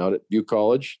equipment out at Butte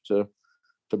College to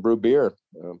brew beer.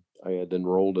 I had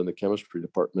enrolled in the chemistry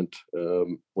department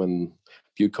when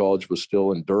Butte College was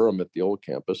still in Durham at the old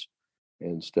campus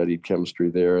and studied chemistry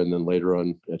there, and then later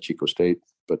on at Chico State,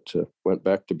 but went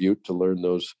back to Butte to learn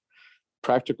those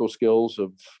practical skills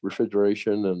of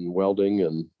refrigeration and welding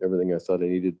and everything I thought I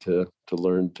needed to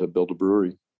learn to build a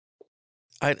brewery.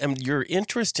 Your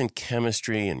interest in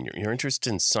chemistry and your interest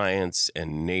in science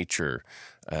and nature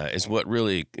is what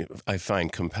really I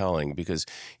find compelling, because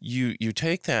you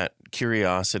take that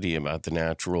curiosity about the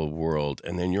natural world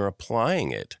and then you're applying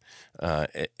it,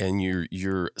 and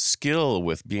your skill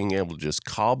with being able to just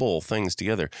cobble things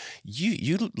together.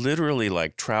 You literally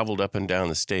like traveled up and down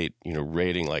the state,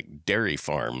 raiding like dairy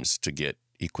farms to get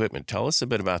equipment. Tell us a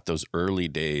bit about those early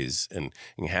days and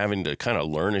having to kind of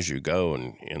learn as you go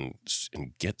and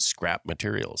get scrap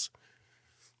materials.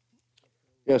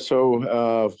 Yeah, so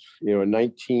in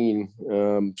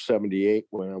 1978,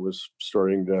 when I was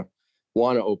starting to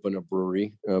want to open a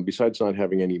brewery, besides not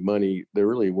having any money, there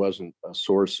really wasn't a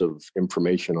source of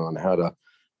information on how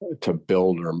to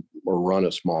build or run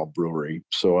a small brewery.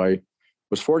 So I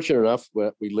was fortunate enough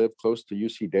that we lived close to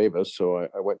UC Davis. So I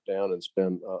went down and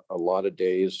spent a lot of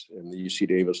days in the UC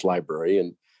Davis library,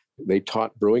 and they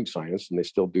taught brewing science, and they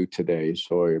still do today.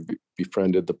 So I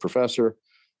befriended the professor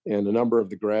and a number of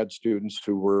the grad students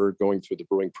who were going through the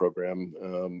brewing program.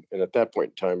 And at that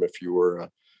point in time, if you were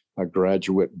a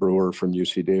graduate brewer from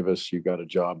UC Davis, you got a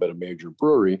job at a major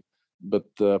brewery. But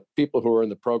the people who were in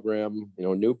the program,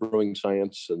 knew brewing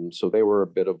science, and so they were a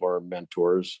bit of our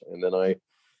mentors. And then I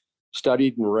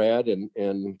studied and read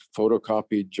and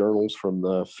photocopied journals from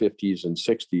the 50s and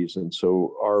 60s. And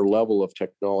so our level of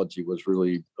technology was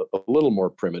really a little more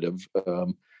primitive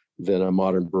than a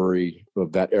modern brewery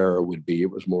of that era would be.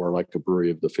 It was more like a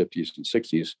brewery of the 50s and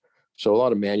 60s. So a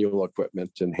lot of manual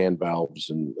equipment and hand valves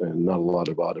and not a lot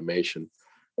of automation.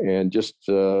 And just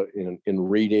in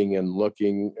reading and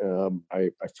looking, I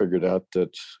figured out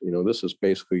that, this is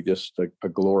basically just a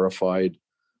glorified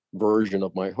version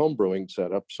of my home brewing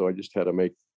setup. So I just had to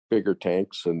make bigger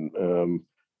tanks and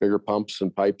bigger pumps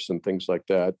and pipes and things like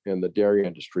that. And the dairy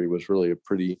industry was really a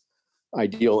pretty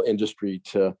ideal industry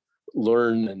to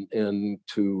learn and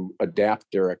to adapt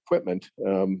their equipment.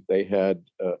 They had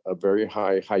a very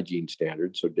high hygiene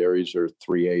standard. So dairies are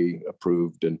 3A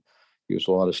approved and use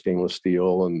a lot of stainless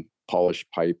steel and polished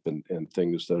pipe and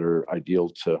things that are ideal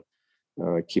to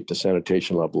keep the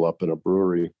sanitation level up in a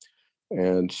brewery.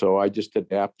 And so I just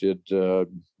adapted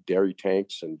dairy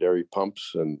tanks and dairy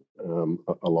pumps and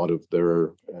a lot of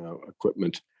their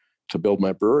equipment to build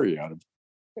my brewery out of.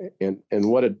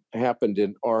 And what had happened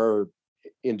in our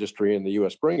industry, in the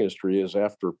U.S. brewing industry, is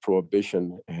after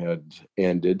Prohibition had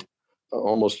ended,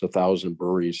 almost 1,000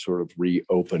 breweries sort of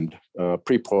reopened.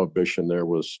 Pre-Prohibition, there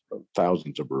was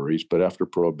thousands of breweries, but after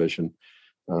Prohibition,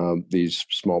 these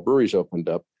small breweries opened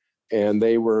up, and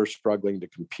they were struggling to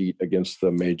compete against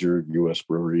the major U.S.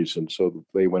 breweries, and so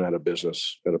they went out of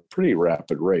business at a pretty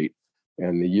rapid rate.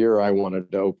 And the year I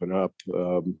wanted to open up,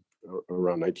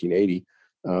 around 1980,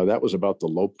 that was about the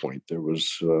low point. There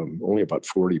was only about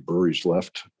 40 breweries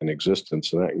left in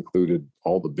existence, and that included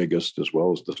all the biggest as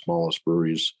well as the smallest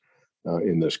breweries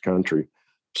in this country.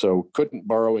 So couldn't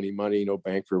borrow any money. No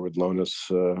banker would loan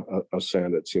us a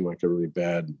cent. It seemed like a really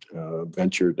bad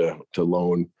venture to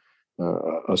loan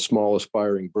a small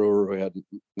aspiring brewer who had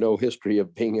no history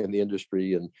of being in the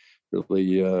industry, and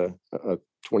really a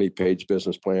 20-page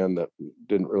business plan that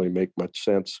didn't really make much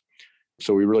sense.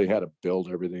 So we really had to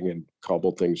build everything and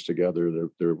cobble things together.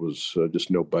 There was just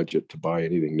no budget to buy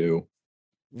anything new.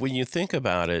 When you think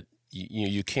about it,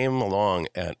 you came along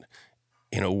at,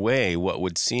 in a way, what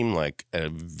would seem like a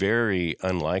very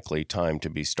unlikely time to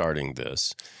be starting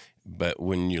this. But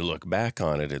when you look back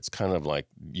on it, it's kind of like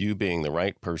you being the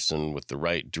right person with the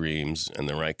right dreams and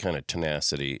the right kind of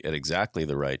tenacity at exactly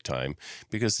the right time,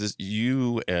 because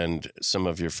you and some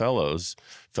of your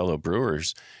fellow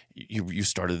brewers, you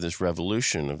started this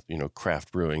revolution of,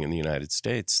 craft brewing in the United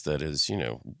States that is,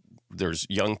 there's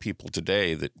young people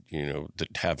today that,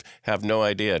 that have no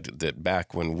idea that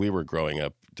back when we were growing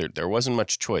up, there wasn't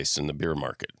much choice in the beer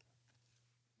market.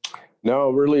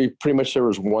 No, really, pretty much there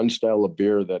was one style of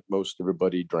beer that most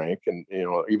everybody drank. And,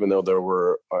 even though there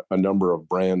were a number of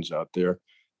brands out there,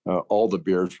 all the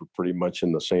beers were pretty much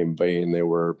in the same vein. They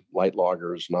were light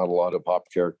lagers, not a lot of hop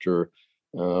character,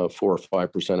 4 or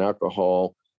 5%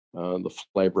 alcohol. The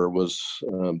flavor was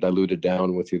diluted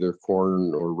down with either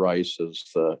corn or rice as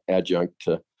the adjunct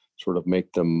to sort of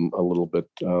make them a little bit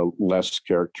less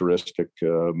characteristic,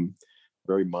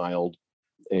 very mild.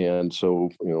 And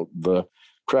so, the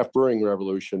craft brewing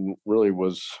revolution really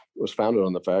was founded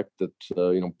on the fact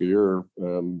that beer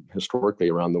historically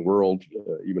around the world,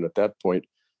 even at that point,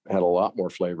 had a lot more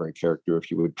flavor and character. If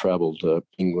you would travel to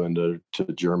England or to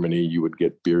Germany, you would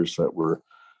get beers that were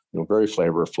very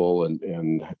flavorful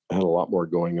and had a lot more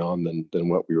going on than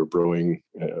what we were brewing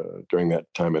during that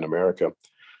time in America.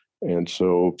 And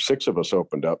so 6 of us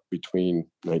opened up between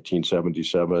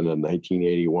 1977 and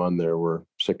 1981. There were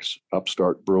 6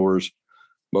 upstart brewers.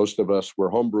 Most of us were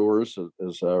home brewers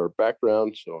as our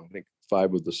background. So I think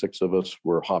 5 of the 6 of us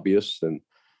were hobbyists, and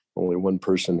only one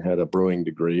person had a brewing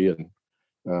degree. And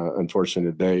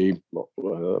unfortunately today,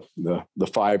 the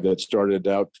 5 that started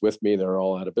out with me, they're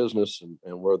all out of business,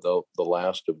 and we're the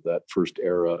last of that first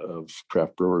era of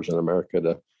craft brewers in America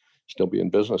to still be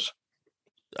in business.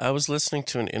 I was listening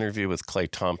to an interview with Klay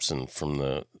Thompson from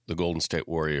the Golden State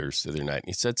Warriors the other night, and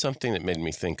he said something that made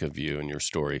me think of you and your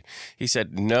story. He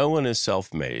said, no one is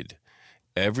self-made.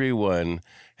 Everyone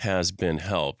has been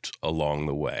helped along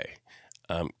the way.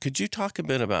 Could you talk a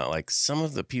bit about some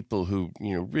of the people who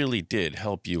really did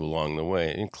help you along the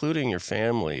way, including your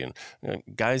family and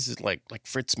guys like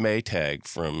Fritz Maytag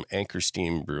from Anchor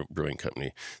Steam Brewing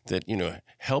Company that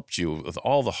helped you with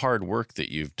all the hard work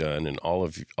that you've done and all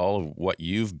of what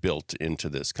you've built into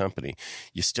this company.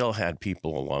 You still had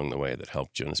people along the way that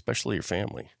helped you, and especially your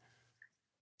family.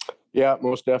 Yeah,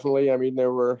 most definitely. I mean,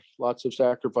 there were lots of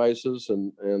sacrifices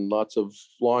and lots of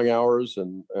long hours.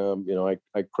 And,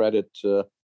 I credit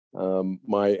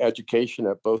my education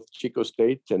at both Chico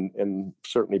State and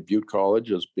certainly Butte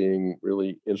College as being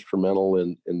really instrumental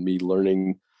in me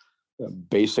learning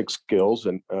basic skills.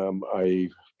 And I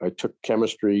took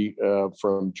chemistry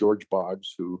from George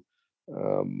Boggs, who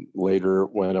later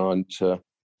went on to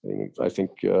I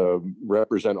think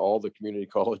represent all the community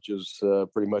colleges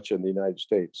pretty much in the United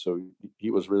States. So he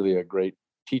was really a great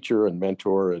teacher and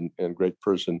mentor and great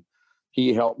person.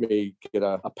 He helped me get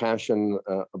a passion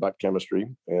about chemistry.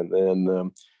 And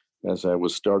then as I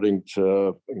was starting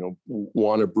to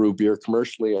want to brew beer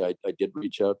commercially, I did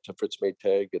reach out to Fritz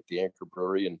Maytag at the Anchor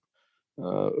Brewery,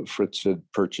 and Fritz had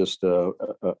purchased a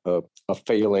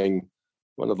failing,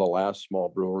 one of the last small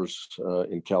brewers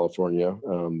in California,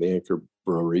 the Anchor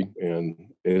Brewery, and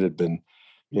it had been,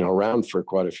 around for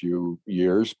quite a few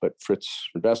years. But Fritz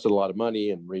invested a lot of money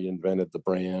and reinvented the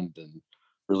brand, and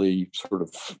really sort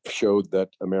of showed that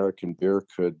American beer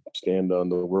could stand on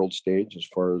the world stage as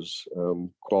far as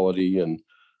quality and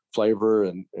flavor,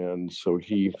 and so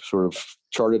he sort of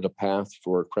charted a path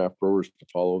for craft brewers to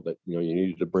follow. That you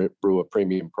needed to brew a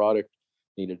premium product,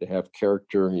 needed to have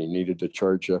character, and you needed to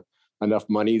charge enough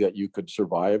money that you could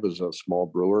survive as a small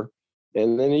brewer.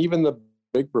 And then even the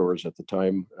big brewers at the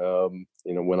time,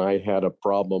 when I had a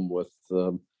problem with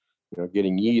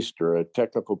getting yeast or a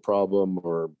technical problem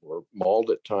or malt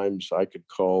at times, I could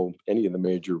call any of the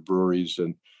major breweries,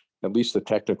 and at least the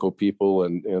technical people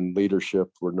and leadership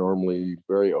were normally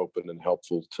very open and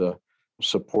helpful to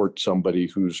support somebody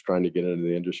who's trying to get into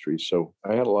the industry. So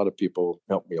I had a lot of people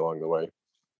help me along the way.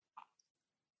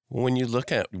 When you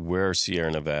look at where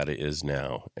Sierra Nevada is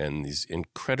now and these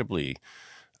incredibly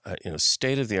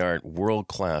state-of-the-art,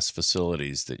 world-class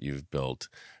facilities that you've built,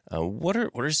 what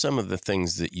are some of the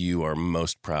things that you are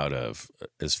most proud of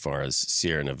as far as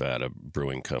Sierra Nevada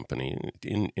Brewing Company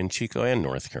in Chico and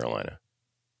North Carolina?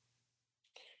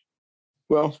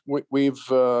 Well, we've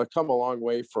come a long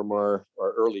way from our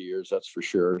early years, that's for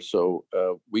sure. So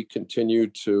we continue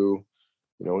to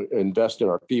invest in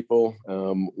our people.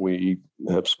 We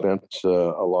have spent a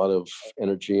lot of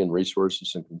energy and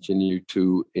resources and continue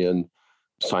to in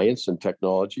science and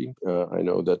technology. I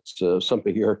know that's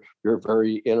something you're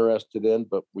very interested in,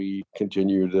 but we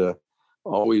continue to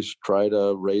always try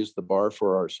to raise the bar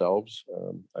for ourselves.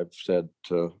 I've said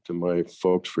to my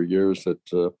folks for years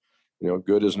that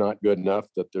good is not good enough,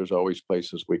 that there's always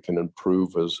places we can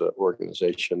improve as an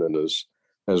organization and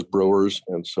as brewers.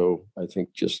 And so I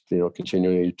think just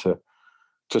continuing to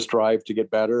strive to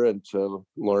get better and to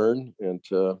learn and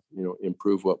to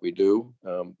improve what we do.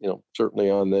 Certainly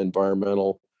on the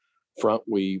environmental front,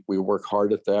 we work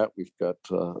hard at that. We've got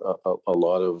a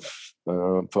lot of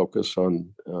focus on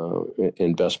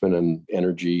investment in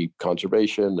energy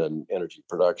conservation and energy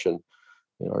production.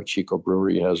 Our Chico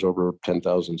brewery has over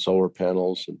 10,000 solar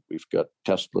panels, and we've got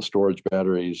Tesla storage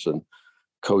batteries and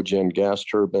cogen gas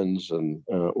turbines, and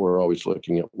we're always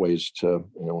looking at ways to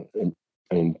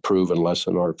improve and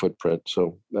lessen our footprint.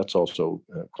 So that's also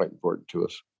quite important to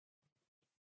us.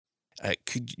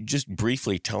 Could you just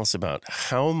briefly tell us about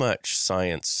how much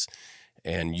science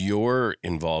and your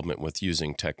involvement with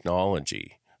using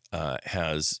technology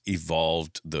has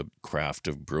evolved the craft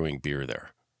of brewing beer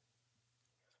there?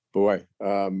 Boy,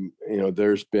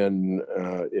 there's been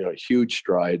huge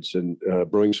strides in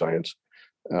brewing science.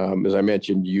 As I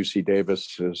mentioned, UC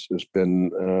Davis has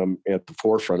been at the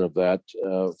forefront of that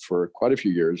for quite a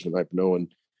few years, and I've known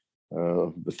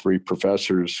the three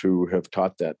professors who have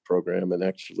taught that program, and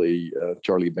actually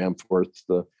Charlie Bamforth,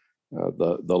 the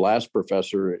last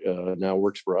professor, now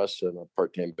works for us on a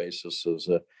part-time basis as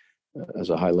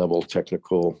a high-level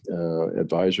technical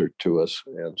advisor to us,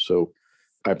 and so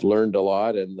I've learned a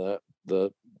lot, and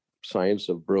the science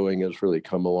of brewing has really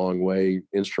come a long way.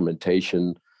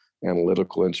 Instrumentation,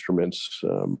 analytical instruments.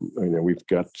 We've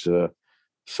got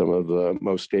some of the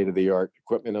most state-of-the-art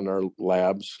equipment in our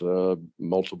labs,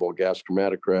 multiple gas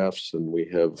chromatographs, and we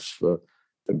have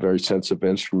very sensitive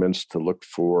instruments to look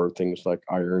for things like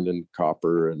iron and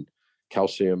copper and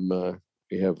calcium.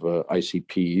 We have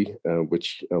ICP,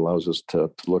 which allows us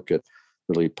to look at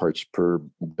really parts per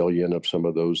billion of some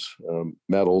of those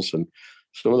metals. And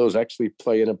some of those actually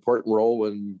play an important role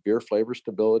in beer flavor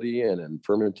stability and in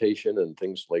fermentation and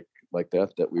things like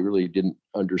that we really didn't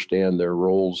understand their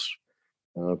roles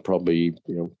probably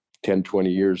 10, 20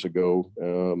 years ago.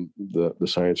 The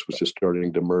science was just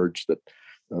starting to emerge that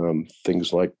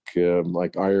things like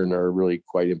iron are really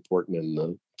quite important in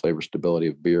the flavor stability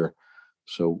of beer.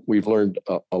 So we've learned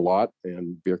a lot,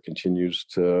 and beer continues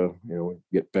to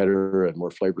get better and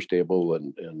more flavor stable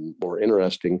and more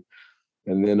interesting.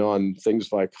 And then on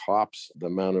things like hops, the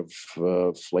amount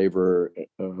of flavor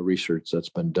research that's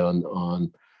been done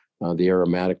on the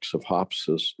aromatics of hops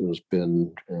has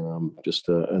been just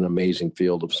an amazing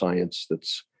field of science.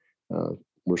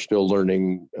 We're still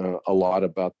learning a lot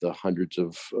about the hundreds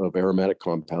of aromatic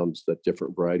compounds that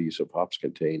different varieties of hops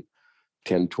contain.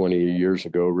 10, 20 years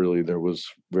ago, really, there was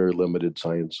very limited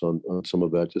science on some of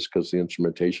that just because the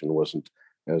instrumentation wasn't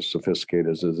as sophisticated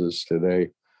as it is today.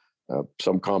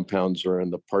 Some compounds are in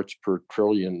the parts per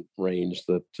trillion range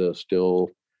that still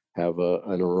have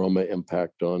an aroma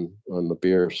impact on the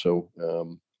beer. So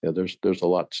there's a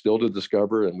lot still to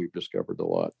discover, and we've discovered a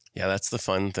lot. Yeah, that's the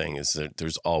fun thing, is that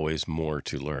there's always more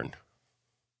to learn.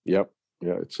 Yep.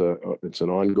 Yeah, it's an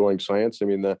ongoing science. I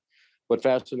mean, what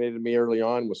fascinated me early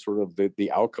on was sort of the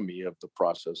alchemy of the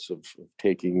process of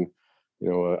taking,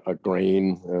 a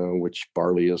grain, which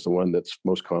barley is the one that's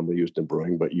most commonly used in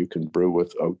brewing, but you can brew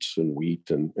with oats and wheat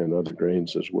and other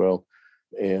grains as well,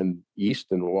 and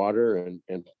yeast and water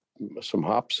and some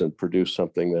hops and produce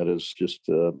something that is just,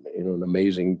 an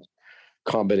amazing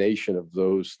combination of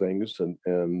those things, and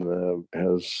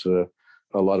has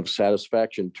a lot of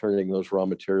satisfaction turning those raw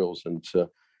materials into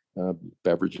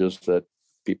beverages that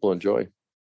people enjoy.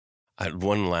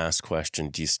 One last question: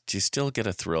 Do you still get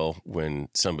a thrill when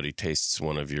somebody tastes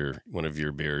one of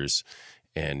your beers,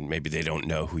 and maybe they don't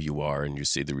know who you are, and you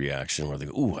see the reaction where they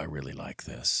go, "Ooh, I really like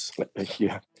this"?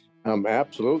 Yeah,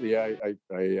 absolutely. I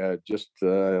just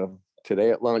today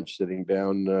at lunch, sitting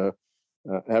down,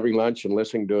 having lunch and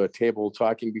listening to a table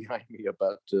talking behind me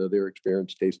about their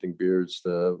experience tasting beers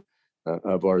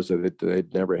of ours that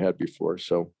they'd never had before.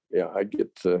 So yeah, I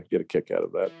get a kick out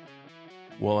of that.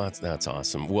 Well, that's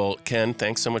awesome. Well, Ken,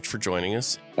 thanks so much for joining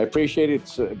us. I appreciate it.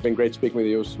 It's been great speaking with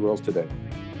you as well today.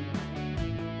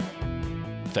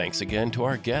 Thanks again to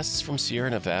our guests from Sierra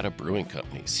Nevada Brewing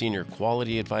Company, Senior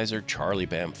Quality Advisor Charlie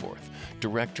Bamforth,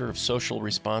 Director of Social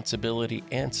Responsibility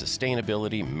and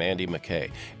Sustainability Mandy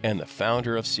McKay, and the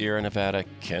founder of Sierra Nevada,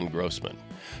 Ken Grossman.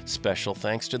 Special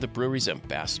thanks to the brewery's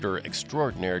ambassador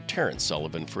extraordinaire, Terrence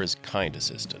Sullivan, for his kind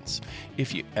assistance.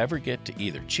 If you ever get to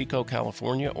either Chico,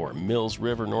 California or Mills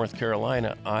River, North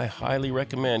Carolina, I highly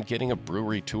recommend getting a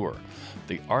brewery tour.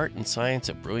 The art and science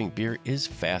of brewing beer is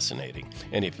fascinating,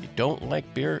 and if you don't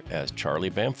like beer, as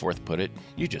Charlie Bamforth put it,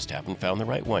 you just haven't found the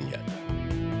right one yet.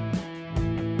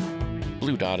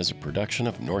 Blue Dot is a production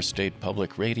of North State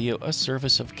Public Radio, a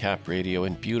service of Cap Radio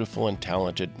in beautiful and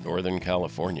talented Northern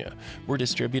California. We're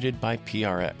distributed by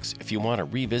PRX. If you want to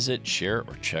revisit, share,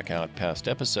 or check out past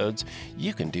episodes,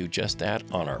 you can do just that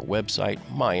on our website,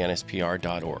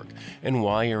 mynspr.org. And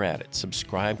while you're at it,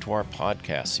 subscribe to our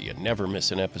podcast so you never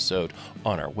miss an episode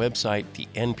on our website, the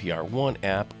NPR One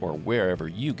app, or wherever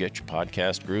you get your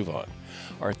podcast groove on.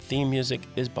 Our theme music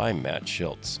is by Matt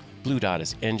Schultz. Blue Dot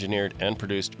is engineered and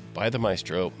produced by the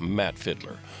maestro, Matt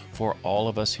Fiddler. For all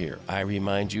of us here, I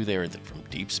remind you there that from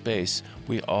deep space,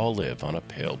 we all live on a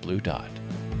pale blue dot.